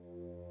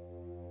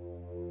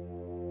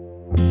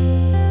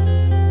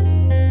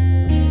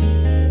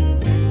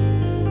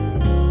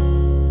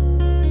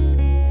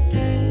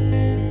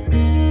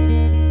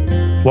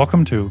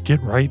Welcome to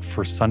Get Right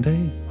for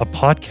Sunday, a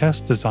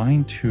podcast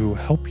designed to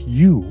help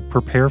you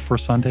prepare for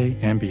Sunday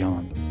and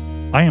beyond.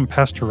 I am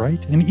Pastor Wright,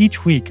 and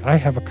each week I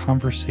have a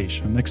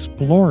conversation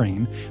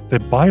exploring the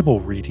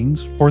Bible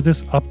readings for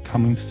this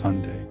upcoming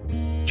Sunday.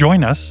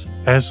 Join us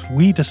as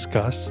we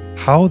discuss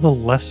how the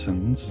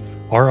lessons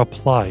are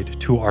applied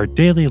to our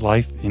daily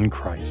life in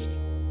Christ.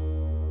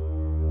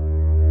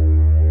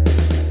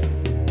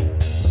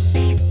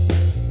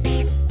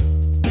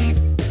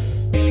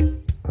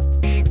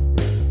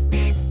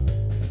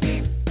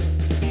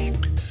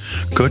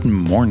 Good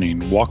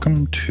morning.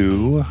 Welcome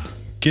to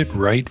Get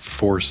Right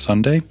for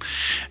Sunday,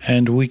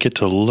 and we get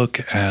to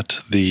look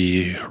at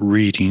the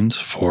readings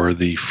for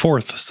the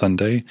fourth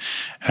Sunday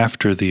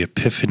after the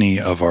Epiphany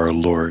of our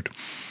Lord.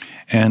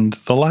 And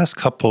the last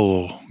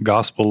couple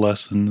gospel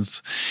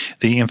lessons,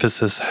 the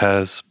emphasis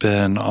has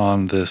been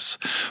on this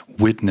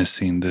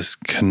witnessing, this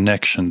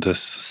connection,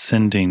 this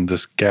sending,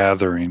 this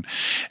gathering.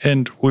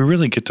 And we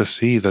really get to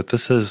see that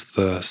this is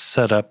the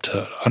setup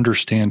to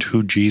understand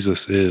who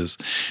Jesus is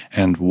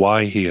and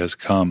why he has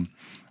come.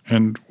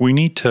 And we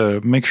need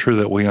to make sure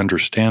that we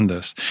understand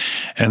this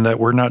and that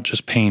we're not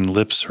just paying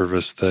lip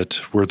service, that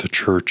we're the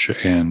church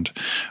and,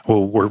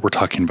 we're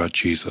talking about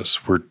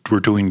Jesus. We're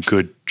doing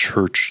good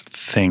church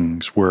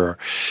things. We're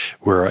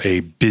a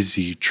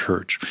busy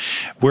church.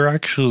 We're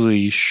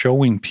actually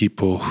showing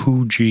people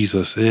who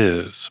Jesus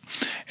is.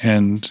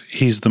 And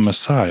he's the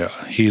Messiah.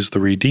 He's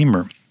the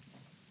Redeemer.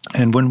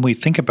 And when we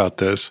think about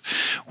this,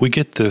 we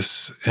get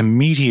this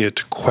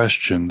immediate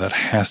question that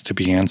has to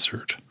be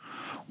answered.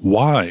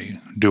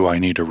 Why do I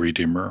need a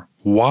Redeemer?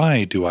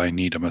 Why do I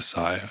need a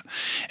Messiah?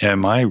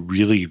 Am I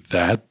really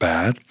that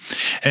bad?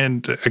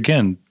 And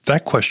again,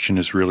 that question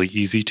is really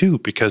easy too,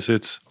 because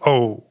it's,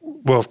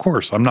 of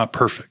course, I'm not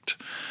perfect.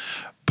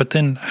 But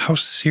then how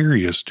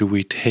serious do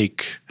we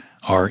take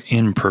our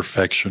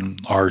imperfection,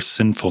 our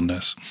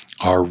sinfulness,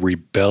 our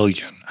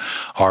rebellion,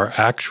 our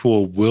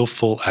actual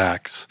willful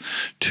acts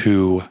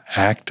to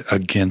act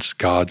against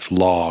God's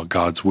law,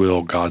 God's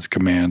will, God's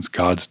commands,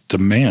 God's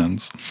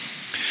demands?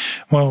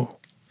 Well,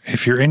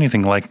 if you're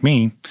anything like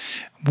me,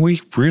 we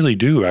really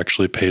do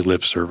actually pay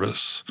lip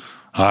service.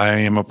 I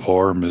am a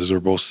poor,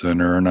 miserable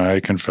sinner, and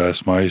I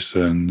confess my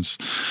sins.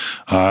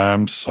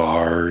 I'm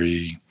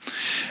sorry.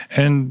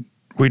 And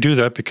we do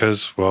that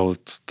because,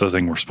 it's the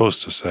thing we're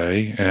supposed to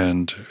say,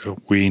 and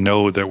we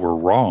know that we're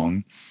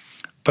wrong,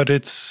 but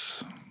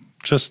it's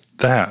just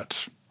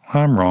that.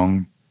 I'm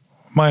wrong.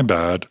 My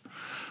bad.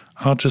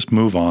 I'll just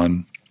move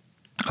on.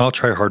 I'll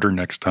try harder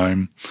next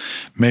time.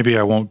 Maybe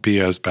I won't be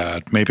as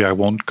bad. Maybe I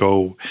won't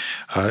go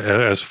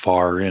as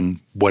far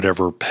in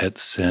whatever pet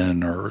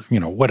sin or,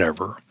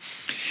 whatever.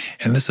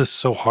 And this is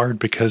so hard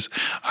because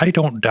I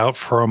don't doubt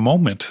for a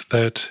moment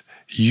that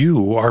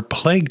you are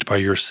plagued by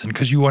your sin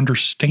because you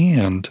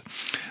understand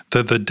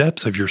the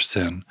depths of your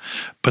sin.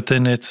 But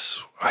then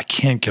I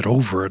can't get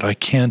over it. I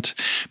can't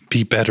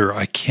be better.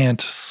 I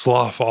can't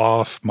slough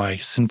off my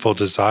sinful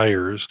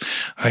desires.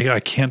 I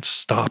can't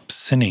stop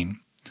sinning.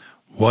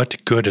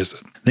 What good is it?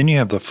 Then you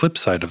have the flip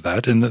side of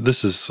that, and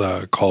this is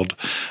called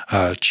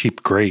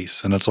cheap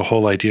grace, and it's a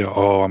whole idea,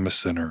 I'm a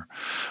sinner.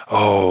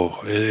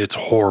 It's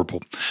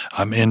horrible.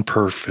 I'm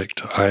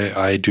imperfect.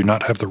 I do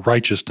not have the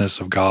righteousness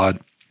of God.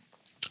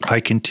 I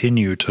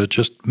continue to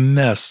just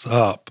mess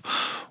up.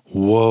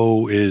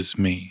 Woe is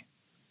me.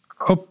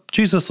 Oh,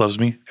 Jesus loves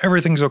me.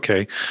 Everything's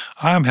okay.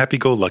 I'm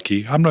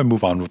happy-go-lucky. I'm going to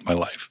move on with my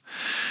life.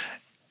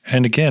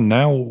 And again,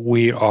 now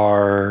we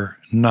are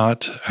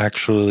not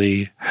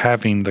actually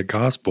having the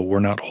gospel. We're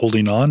not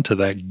holding on to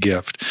that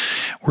gift.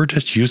 We're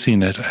just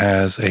using it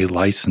as a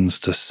license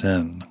to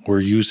sin. We're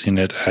using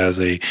it as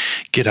a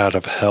get out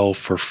of hell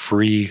for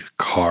free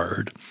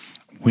card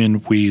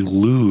when we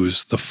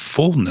lose the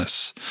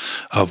fullness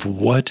of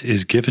what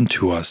is given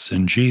to us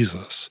in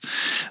Jesus.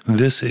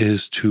 This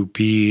is to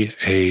be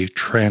a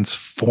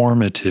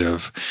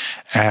transformative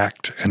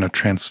act and a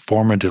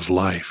transformative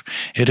life.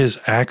 It is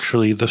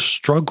actually the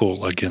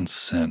struggle against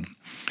sin.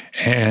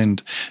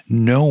 And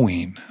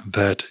knowing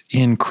that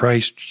in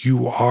Christ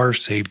you are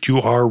saved,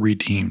 you are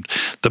redeemed.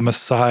 The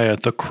Messiah,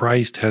 the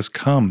Christ has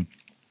come.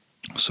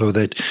 So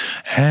that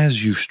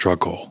as you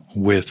struggle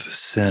with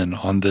sin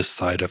on this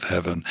side of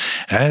heaven,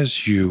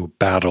 as you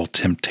battle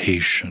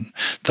temptation,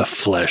 the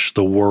flesh,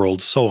 the world,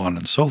 so on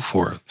and so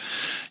forth,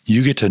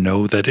 you get to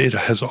know that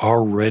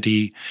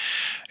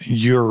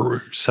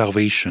your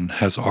salvation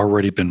has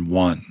already been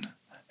won.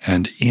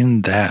 And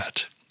in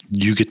that,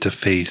 you get to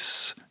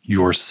face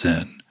your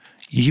sin,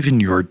 even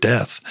your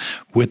death,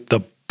 with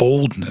the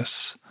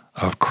boldness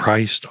of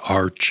Christ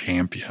our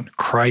champion,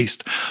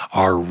 Christ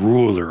our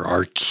ruler,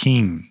 our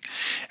king.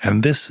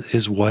 And this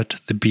is what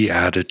the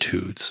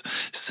Beatitudes,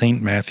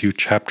 St. Matthew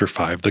chapter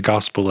 5, the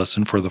gospel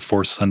lesson for the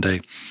fourth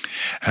Sunday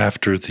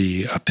after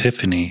the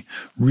Epiphany,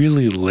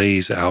 really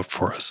lays out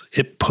for us.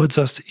 It puts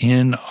us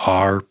in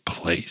our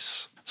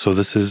place. So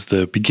this is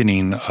the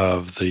beginning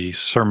of the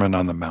Sermon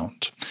on the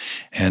Mount,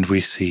 and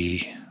we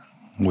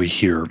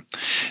hear,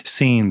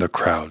 seeing the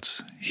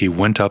crowds, he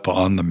went up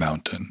on the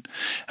mountain,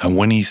 and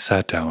when he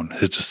sat down,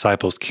 his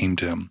disciples came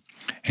to him.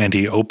 and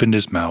he opened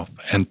his mouth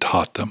and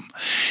taught them.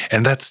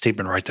 And that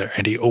statement right there,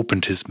 and he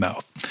opened his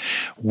mouth.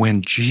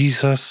 When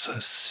Jesus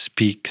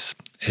speaks,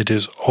 it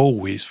is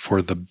always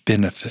for the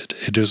benefit.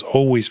 It is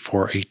always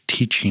for a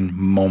teaching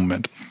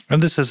moment.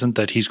 And this isn't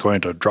that he's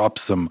going to drop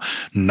some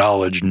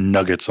knowledge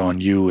nuggets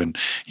on you and,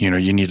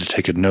 you need to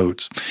take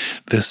notes.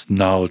 This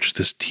knowledge,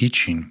 this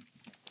teaching,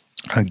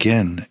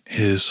 again,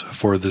 is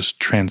for this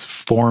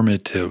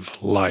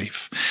transformative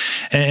life.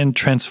 And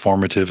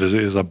transformative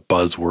is a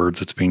buzzword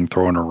that's being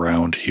thrown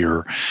around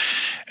here.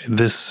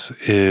 This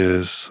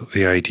is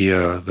the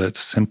idea that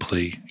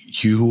simply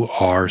you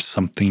are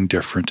something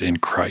different in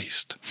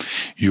Christ.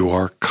 You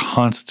are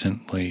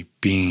constantly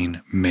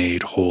being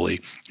made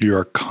holy. You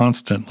are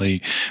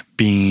constantly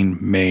being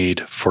made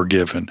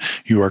forgiven.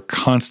 You are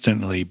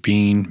constantly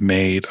being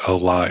made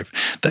alive.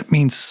 That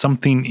means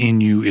something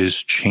in you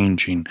is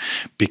changing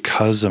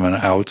because of an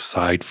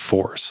outside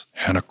force.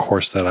 And of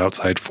course, that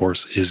outside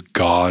force is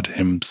God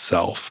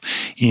himself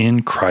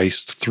in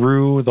Christ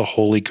through the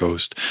Holy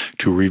Ghost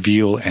to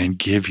reveal and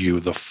give you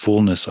the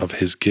fullness of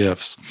his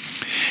gifts.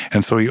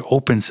 And so he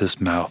opens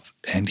his mouth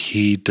and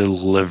he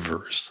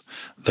delivers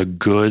the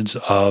goods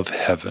of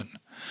heaven.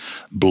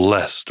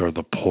 Blessed are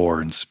the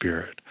poor in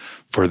spirit,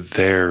 for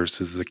theirs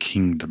is the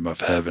kingdom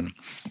of heaven.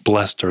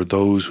 Blessed are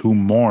those who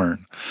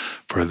mourn,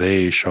 for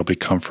they shall be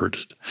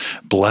comforted.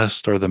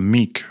 Blessed are the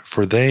meek,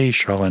 for they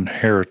shall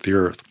inherit the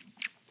earth.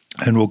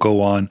 And we'll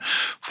go on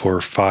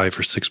for 5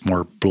 or 6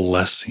 more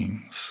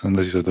blessings. And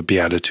these are the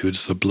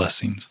Beatitudes, the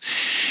blessings.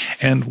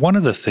 And one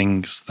of the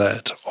things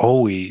that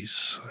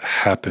always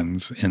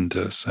happens in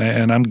this,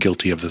 and I'm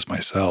guilty of this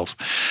myself,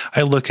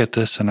 I look at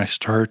this and I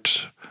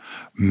start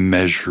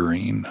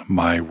measuring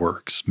my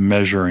works,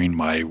 measuring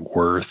my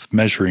worth,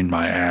 measuring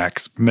my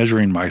acts,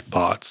 measuring my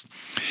thoughts.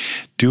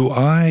 Do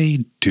I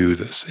do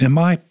this? Am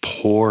I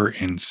poor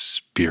in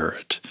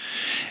spirit?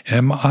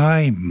 Am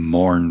I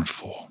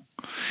mournful?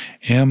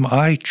 Am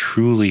I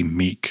truly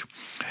meek?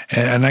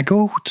 And I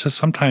go to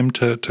sometimes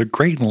to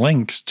great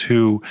lengths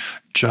to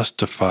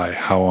justify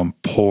how I'm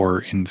poor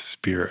in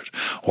spirit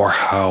or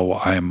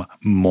how I'm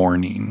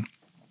mourning.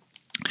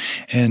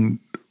 And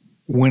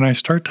when I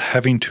start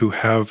having to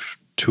have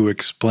to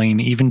explain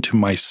even to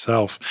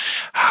myself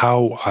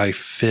how I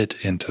fit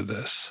into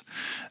this,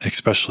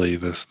 especially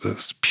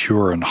this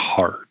pure in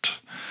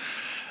heart,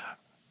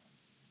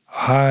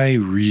 I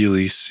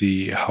really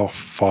see how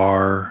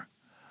far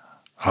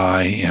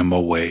I am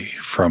away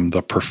from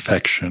the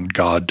perfection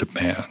God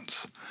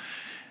demands.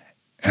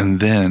 And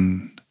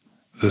then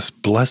this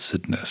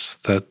blessedness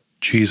that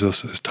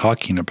Jesus is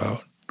talking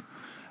about,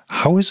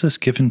 how is this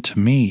given to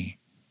me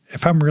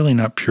if I'm really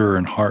not pure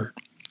in heart?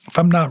 If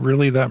I'm not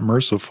really that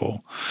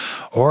merciful,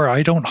 or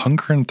I don't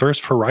hunger and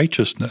thirst for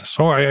righteousness,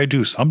 or I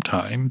do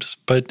sometimes,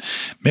 but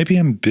maybe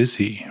I'm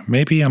busy.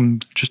 Maybe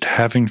I'm just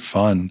having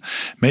fun.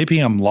 Maybe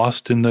I'm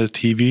lost in the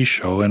TV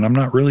show and I'm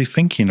not really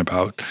thinking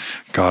about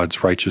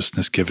God's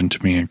righteousness given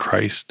to me in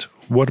Christ.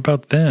 What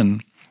about then?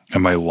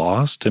 Am I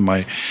lost? Am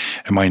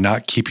I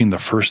not keeping the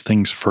first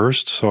things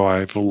first, so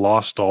I've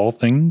lost all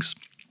things?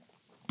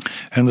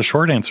 And the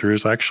short answer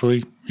is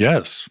actually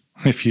yes.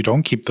 If you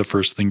don't keep the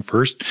first thing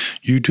first,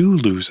 you do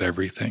lose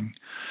everything.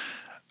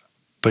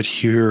 But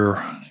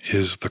here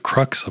is the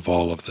crux of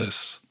all of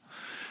this.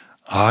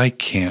 I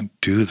can't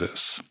do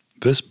this.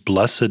 This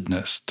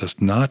blessedness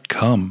does not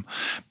come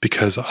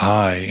because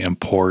I am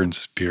poor in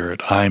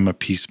spirit. I'm a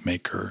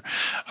peacemaker.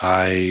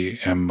 I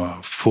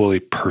am fully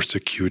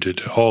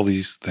persecuted, all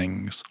these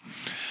things.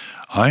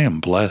 I am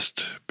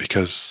blessed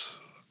because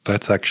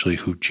that's actually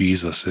who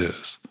Jesus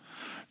is.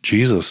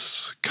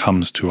 Jesus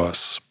comes to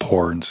us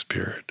poor in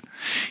spirit.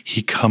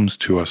 He comes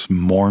to us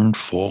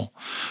mournful,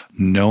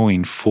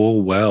 knowing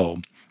full well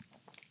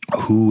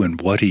who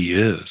and what he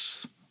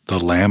is,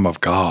 the Lamb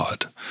of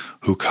God,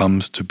 who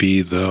comes to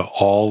be the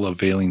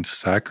all-availing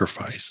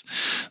sacrifice.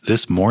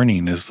 This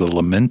morning is the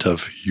lament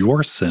of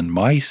your sin,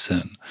 my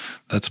sin,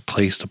 that's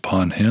placed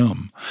upon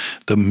him.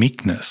 The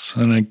meekness,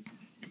 and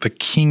the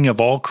King of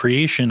all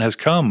creation has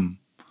come,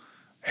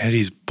 and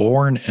he's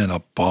born in a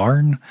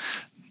barn.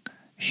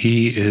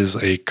 He is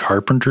a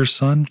carpenter's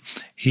son.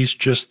 He's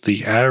just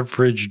the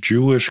average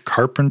Jewish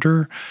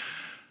carpenter.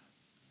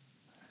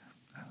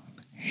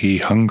 He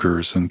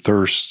hungers and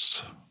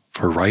thirsts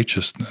for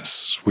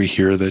righteousness. We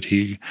hear that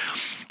he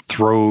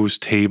throws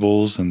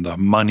tables and the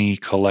money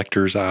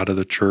collectors out of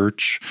the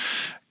church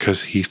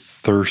because he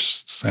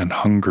thirsts and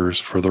hungers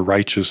for the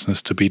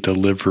righteousness to be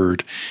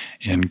delivered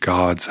in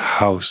God's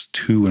house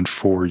to and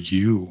for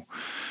you.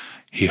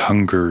 He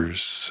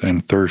hungers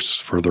and thirsts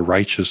for the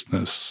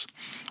righteousness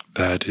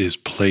that is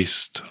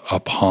placed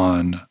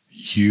upon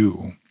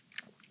you.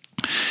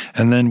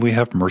 And then we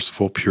have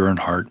merciful, pure in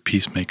heart,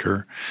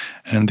 peacemaker.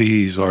 And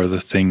these are the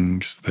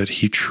things that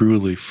he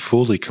truly,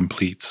 fully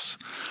completes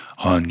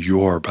on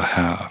your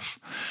behalf.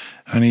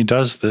 And he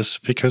does this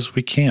because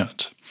we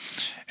can't.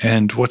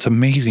 And what's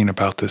amazing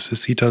about this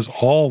is he does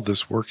all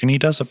this work and he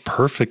does it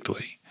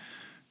perfectly.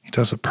 He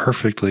does it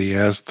perfectly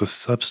as the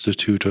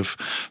substitute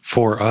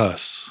for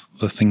us,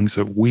 the things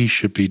that we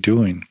should be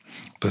doing.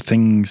 the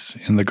things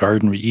in the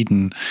Garden of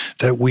Eden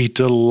that we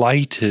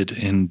delighted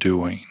in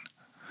doing.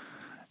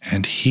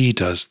 And he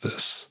does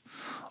this.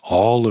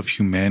 All of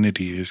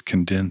humanity is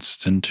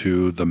condensed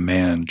into the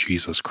man,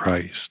 Jesus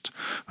Christ,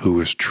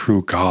 who is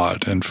true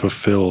God and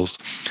fulfills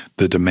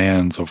the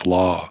demands of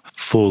law,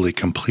 fully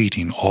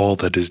completing all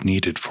that is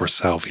needed for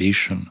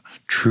salvation,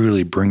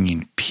 truly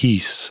bringing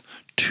peace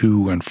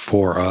to and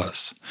for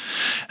us.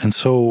 And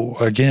so,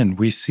 again,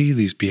 we see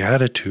these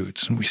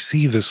Beatitudes and we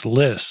see this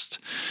list,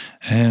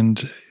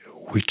 and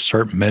we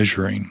start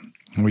measuring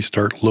and we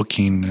start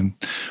looking, and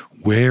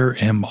where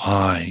am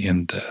I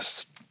in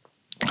this?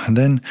 And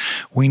then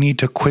we need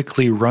to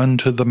quickly run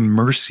to the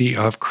mercy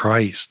of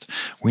Christ.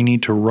 We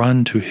need to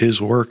run to his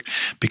work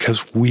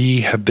because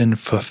we have been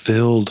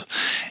fulfilled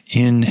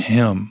in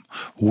him.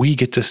 We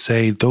get to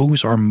say,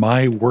 those are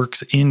my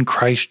works in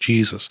Christ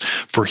Jesus,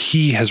 for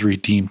he has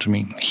redeemed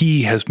me.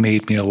 He has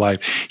made me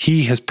alive.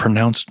 He has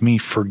pronounced me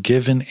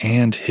forgiven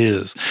and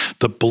his.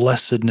 The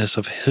blessedness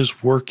of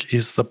his work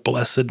is the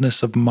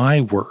blessedness of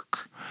my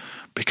work,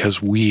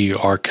 because we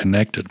are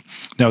connected.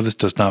 Now, this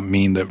does not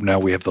mean that now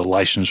we have the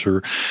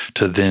licensure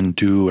to then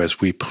do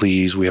as we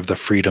please. We have the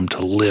freedom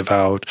to live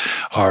out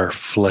our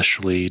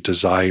fleshly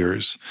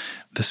desires.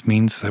 This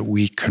means that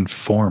we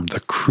conform the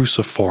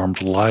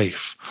cruciformed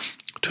life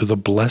to the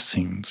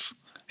blessings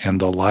and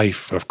the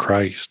life of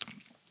Christ.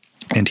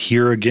 And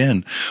here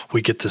again,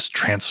 we get this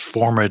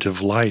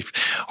transformative life.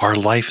 Our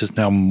life is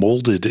now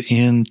molded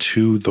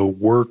into the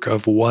work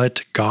of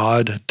what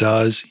God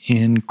does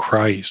in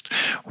Christ.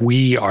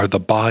 We are the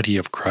body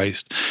of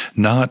Christ,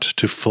 not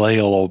to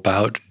flail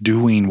about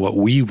doing what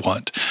we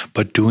want,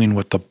 but doing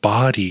what the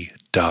body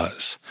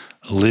does,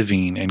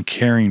 living and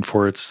caring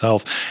for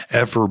itself,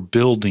 ever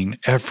building,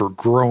 ever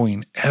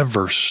growing,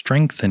 ever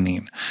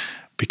strengthening,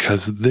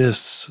 because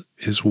this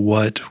is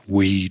what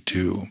we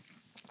do.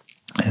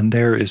 And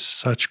there is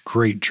such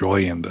great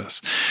joy in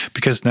this,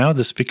 because now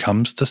this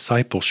becomes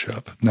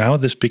discipleship. Now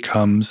this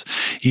becomes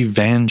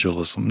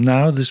evangelism.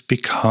 Now this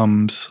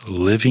becomes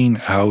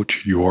living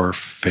out your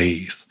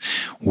faith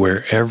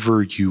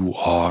wherever you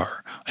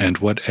are and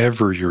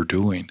whatever you're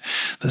doing.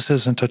 This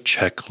isn't a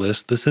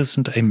checklist. This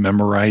isn't a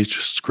memorized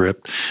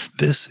script.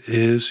 This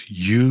is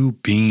you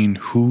being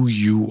who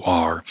you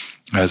are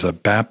as a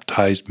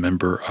baptized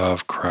member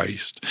of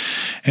Christ.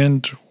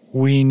 And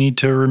we need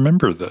to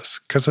remember this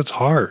because it's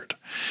hard.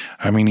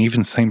 I mean,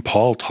 even St.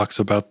 Paul talks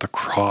about the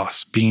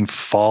cross being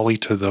folly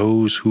to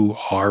those who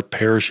are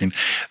perishing.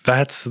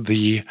 That's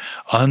the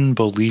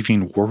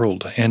unbelieving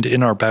world. And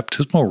in our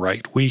baptismal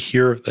rite, we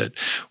hear that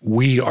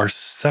we are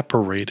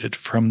separated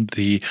from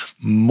the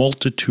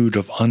multitude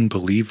of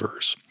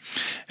unbelievers.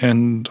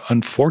 And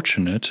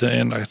unfortunate,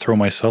 and I throw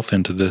myself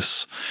into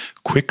this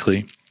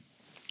quickly,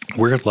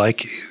 we're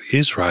like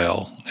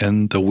Israel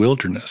in the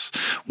wilderness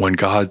when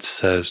God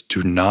says,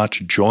 do not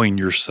join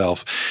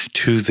yourself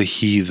to the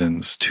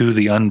heathens, to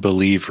the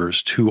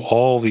unbelievers, to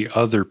all the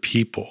other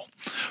people.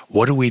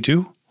 What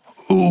do?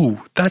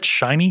 Ooh, that's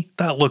shiny.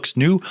 That looks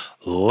new.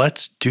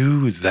 Let's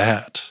do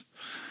that.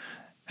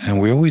 And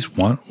we always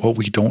want what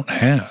we don't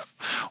have.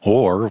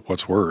 Or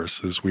what's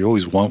worse is we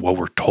always want what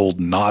we're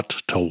told not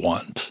to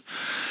want.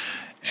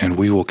 And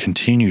we will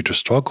continue to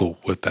struggle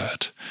with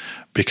that.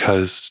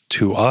 Because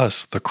to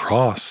us, the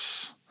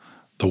cross,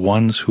 the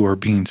ones who are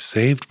being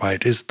saved by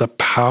it, is the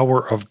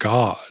power of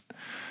God.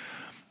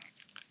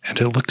 And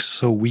it looks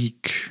so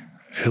weak.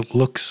 It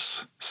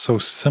looks so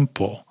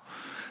simple.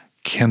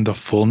 Can the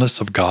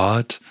fullness of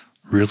God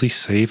really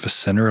save a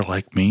sinner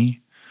like me?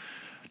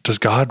 Does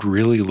God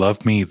really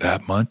love me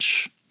that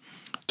much?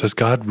 Does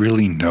God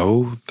really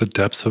know the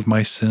depths of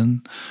my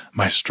sin,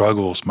 my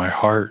struggles, my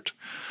heart?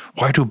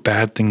 Why do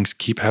bad things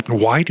keep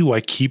happening? Why do I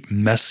keep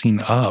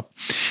messing up?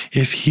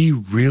 If he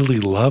really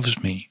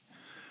loves me,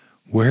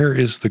 where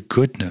is the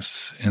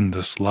goodness in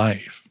this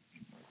life?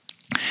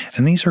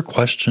 And these are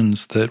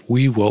questions that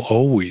we will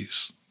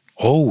always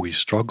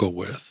struggle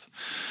with.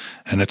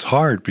 And it's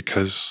hard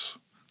because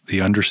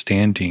the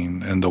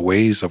understanding and the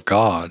ways of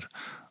God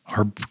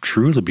are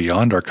truly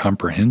beyond our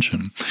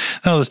comprehension.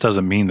 Now, this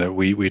doesn't mean that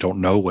we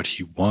don't know what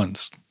he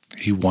wants.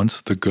 He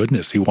wants the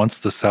goodness. He wants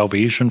the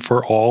salvation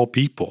for all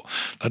people.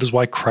 That is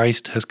why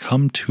Christ has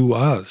come to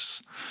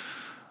us.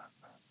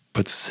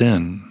 But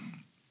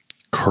sin,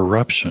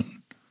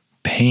 corruption,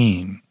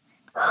 pain,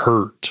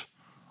 hurt,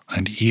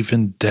 and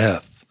even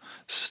death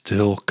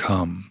still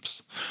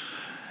comes.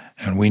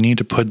 And we need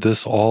to put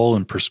this all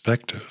in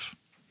perspective.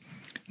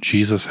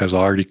 Jesus has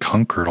already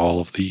conquered all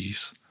of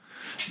these.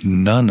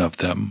 None of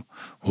them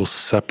will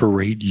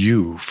separate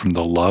you from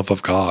the love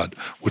of God,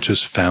 which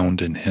is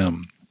found in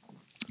him.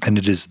 And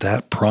it is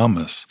that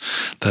promise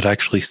that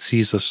actually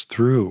sees us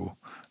through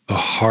the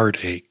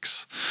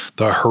heartaches,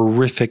 the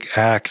horrific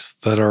acts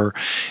that are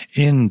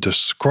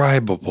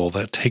indescribable,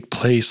 that take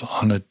place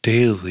on a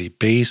daily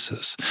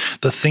basis,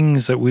 the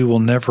things that we will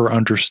never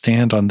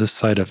understand on this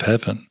side of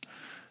heaven.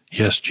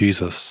 Yes,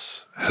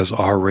 Jesus has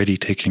already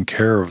taken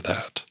care of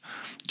that.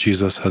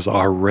 Jesus has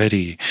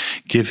already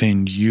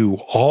given you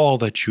all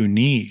that you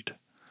need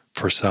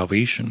for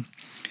salvation.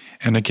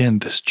 And again,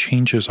 this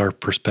changes our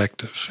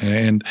perspective.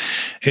 And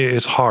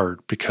it's hard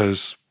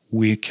because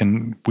we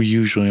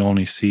usually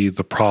only see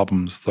the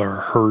problems, the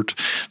hurt,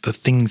 the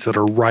things that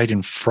are right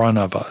in front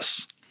of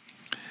us.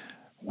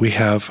 We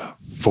have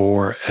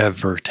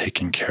forever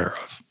taken care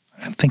of.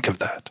 And think of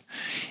that.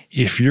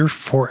 If your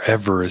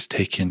forever is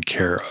taken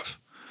care of,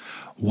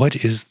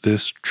 what is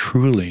this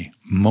truly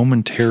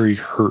momentary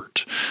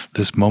hurt,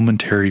 this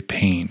momentary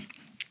pain?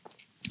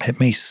 It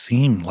may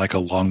seem like a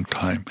long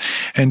time.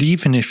 And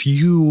even if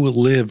you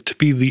live to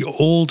be the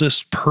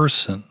oldest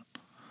person,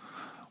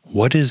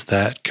 what is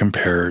that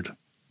compared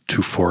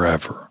to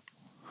forever?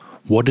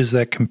 What is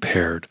that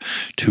compared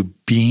to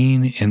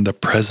being in the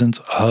presence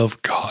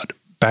of God,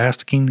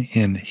 basking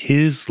in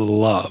His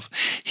love,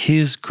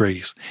 His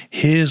grace,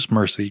 His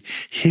mercy,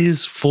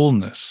 His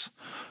fullness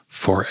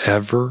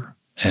forever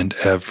and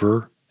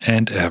ever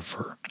and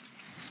ever?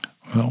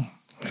 Well,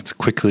 it's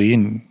quickly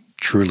and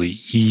truly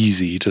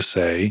easy to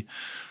say,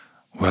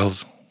 well,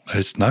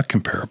 it's not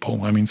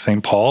comparable. I mean,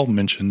 St. Paul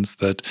mentions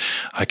that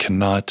I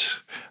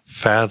cannot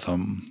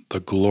fathom the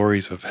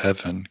glories of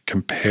heaven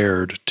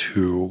compared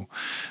to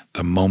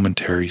the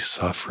momentary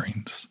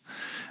sufferings.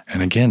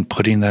 And again,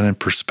 putting that in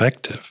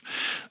perspective,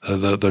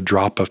 the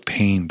drop of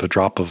pain, the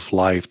drop of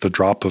life, the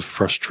drop of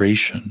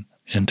frustration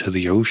into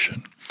the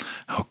ocean,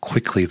 how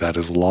quickly that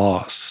is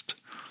lost.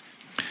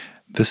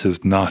 This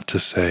is not to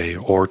say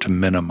or to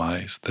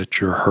minimize that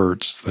your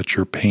hurts, that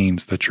your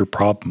pains, that your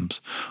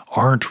problems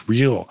aren't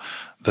real,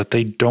 that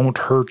they don't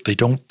hurt, they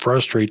don't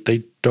frustrate,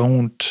 they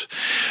don't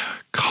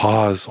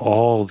cause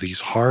all these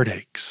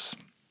heartaches.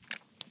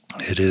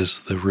 It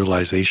is the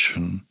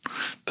realization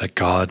that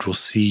God will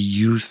see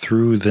you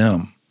through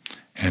them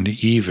and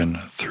even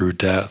through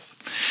death.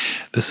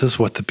 This is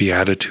what the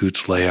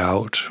Beatitudes lay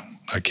out,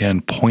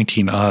 again,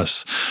 pointing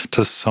us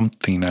to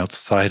something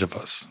outside of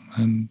us.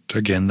 And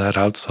again, that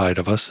outside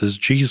of us is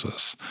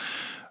Jesus.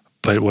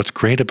 But what's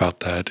great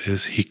about that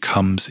is He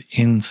comes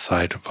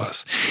inside of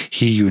us.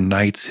 He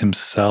unites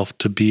Himself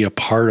to be a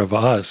part of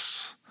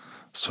us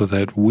so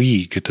that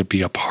we get to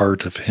be a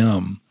part of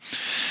Him.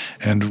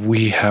 And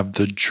we have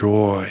the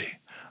joy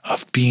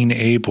of being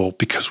able,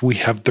 because we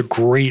have the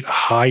great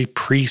high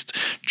priest,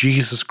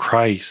 Jesus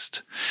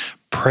Christ,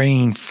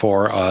 praying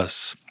for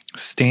us,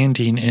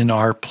 standing in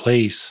our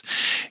place,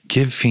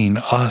 giving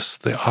us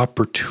the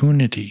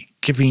opportunity,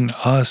 giving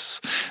us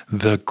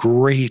the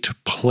great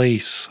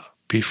place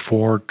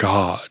before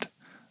God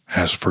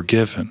as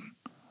forgiven,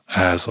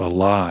 as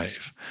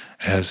alive,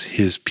 as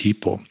His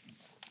people.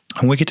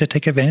 And we get to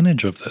take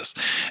advantage of this.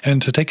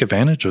 And to take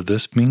advantage of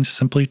this means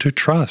simply to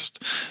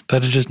trust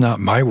that it is not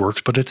my works,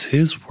 but it's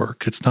His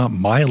work. It's not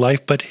my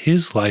life, but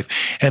His life.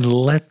 And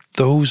let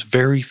those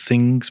very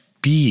things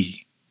be.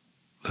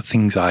 The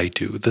things I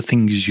do, the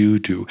things you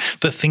do,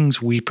 the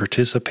things we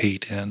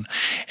participate in.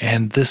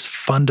 And this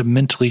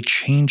fundamentally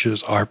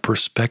changes our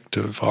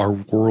perspective, our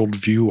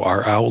worldview,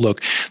 our outlook,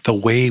 the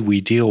way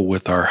we deal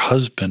with our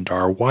husband,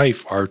 our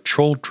wife, our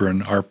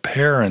children, our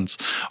parents,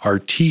 our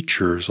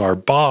teachers, our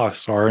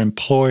boss, our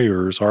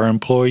employers, our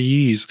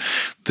employees,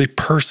 the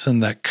person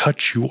that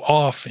cuts you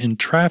off in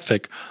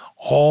traffic.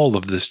 All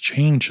of this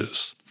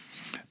changes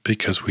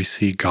because we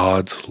see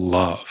God's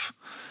love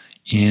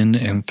in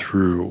and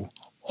through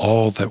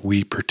all that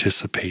we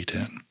participate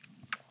in.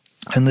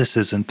 And this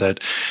isn't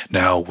that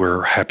now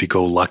we're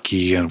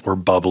happy-go-lucky and we're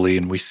bubbly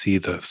and we see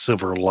the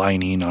silver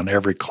lining on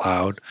every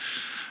cloud.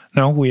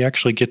 No, we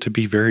actually get to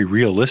be very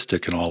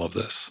realistic in all of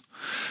this.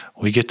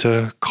 We get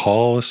to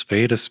call a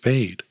spade a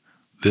spade.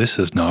 This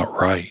is not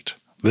right.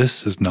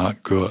 This is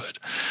not good.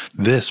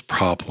 This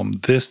problem,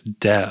 this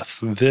death,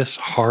 this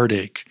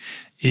heartache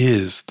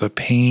is the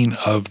pain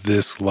of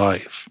this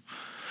life.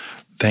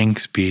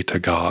 Thanks be to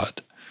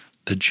God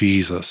that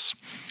Jesus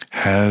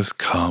has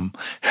come,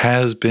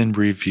 has been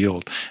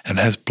revealed, and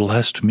has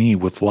blessed me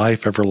with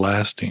life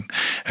everlasting,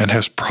 and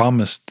has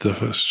promised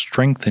the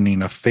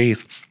strengthening of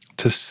faith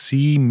to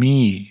see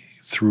me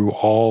through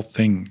all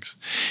things.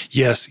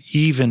 Yes,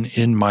 even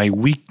in my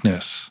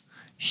weakness,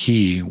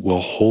 He will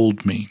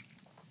hold me.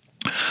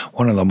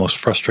 One of the most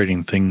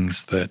frustrating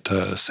things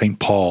that St.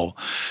 Paul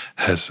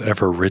has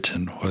ever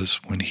written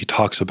was when he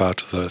talks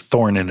about the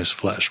thorn in his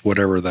flesh,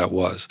 whatever that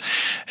was.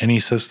 And he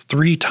says,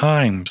 3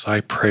 times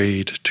I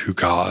prayed to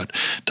God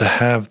to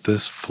have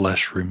this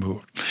flesh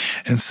removed.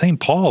 And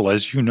St. Paul,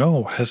 as you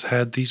know, has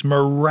had these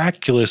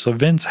miraculous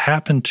events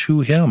happen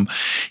to him.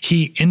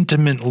 He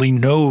intimately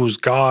knows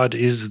God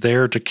is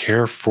there to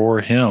care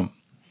for him.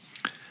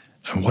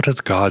 And what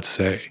does God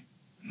say?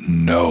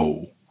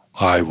 No.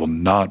 I will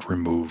not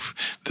remove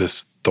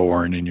this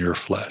thorn in your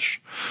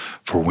flesh.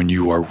 For when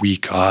you are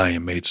weak, I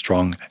am made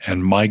strong,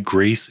 and my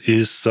grace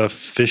is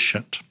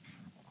sufficient.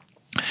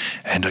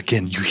 And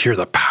again, you hear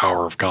the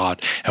power of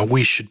God, and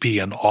we should be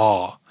in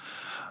awe.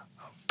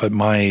 But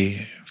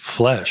my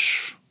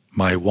flesh,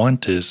 my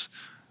want is,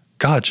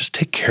 God, just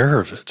take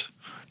care of it.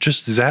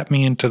 Just zap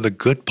me into the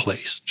good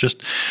place.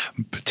 Just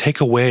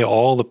take away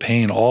all the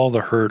pain, all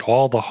the hurt,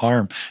 all the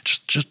harm.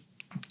 Just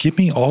give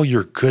me all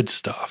your good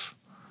stuff.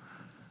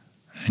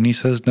 And he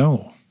says,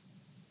 no,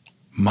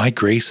 My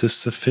grace is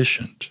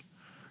sufficient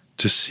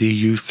to see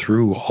you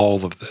through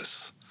all of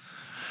this.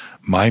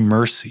 My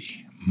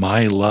mercy,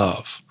 my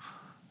love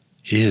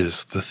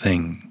is the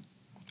thing,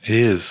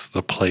 is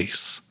the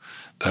place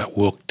that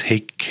will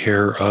take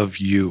care of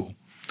you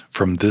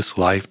from this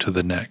life to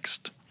the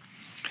next.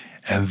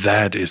 And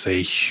that is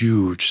a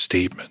huge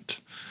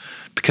statement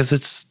because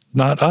it's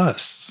not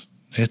us,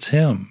 it's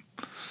Him.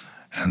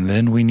 And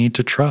then we need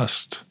to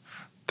trust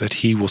that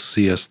He will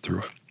see us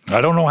through it.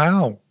 I don't know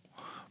how,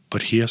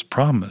 but He has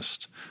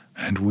promised,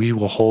 and we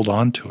will hold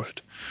on to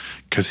it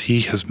because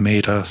He has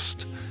made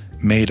us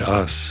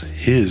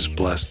His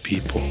blessed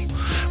people,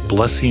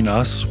 blessing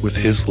us with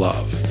His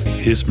love,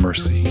 His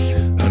mercy,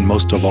 and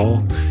most of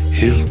all,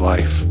 His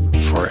life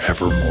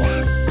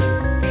forevermore.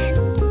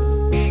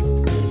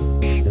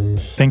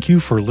 Thank you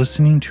for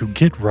listening to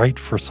Get Right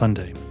for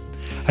Sunday.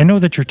 I know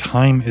that your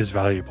time is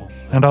valuable,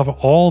 and of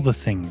all the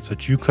things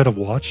that you could have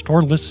watched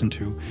or listened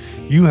to,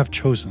 you have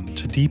chosen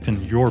to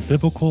deepen your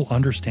biblical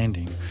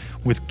understanding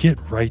with Get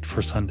Right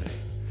for Sunday.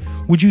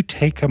 Would you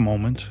take a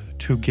moment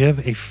to give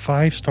a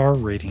 5-star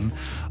rating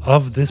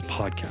of this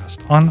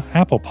podcast on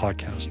Apple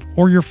Podcast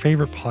or your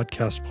favorite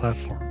podcast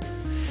platform?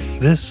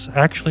 This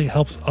actually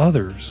helps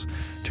others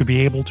to be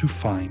able to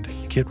find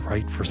Get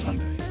Right for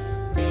Sunday.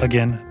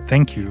 Again,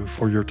 thank you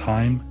for your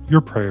time,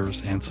 your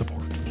prayers, and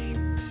support.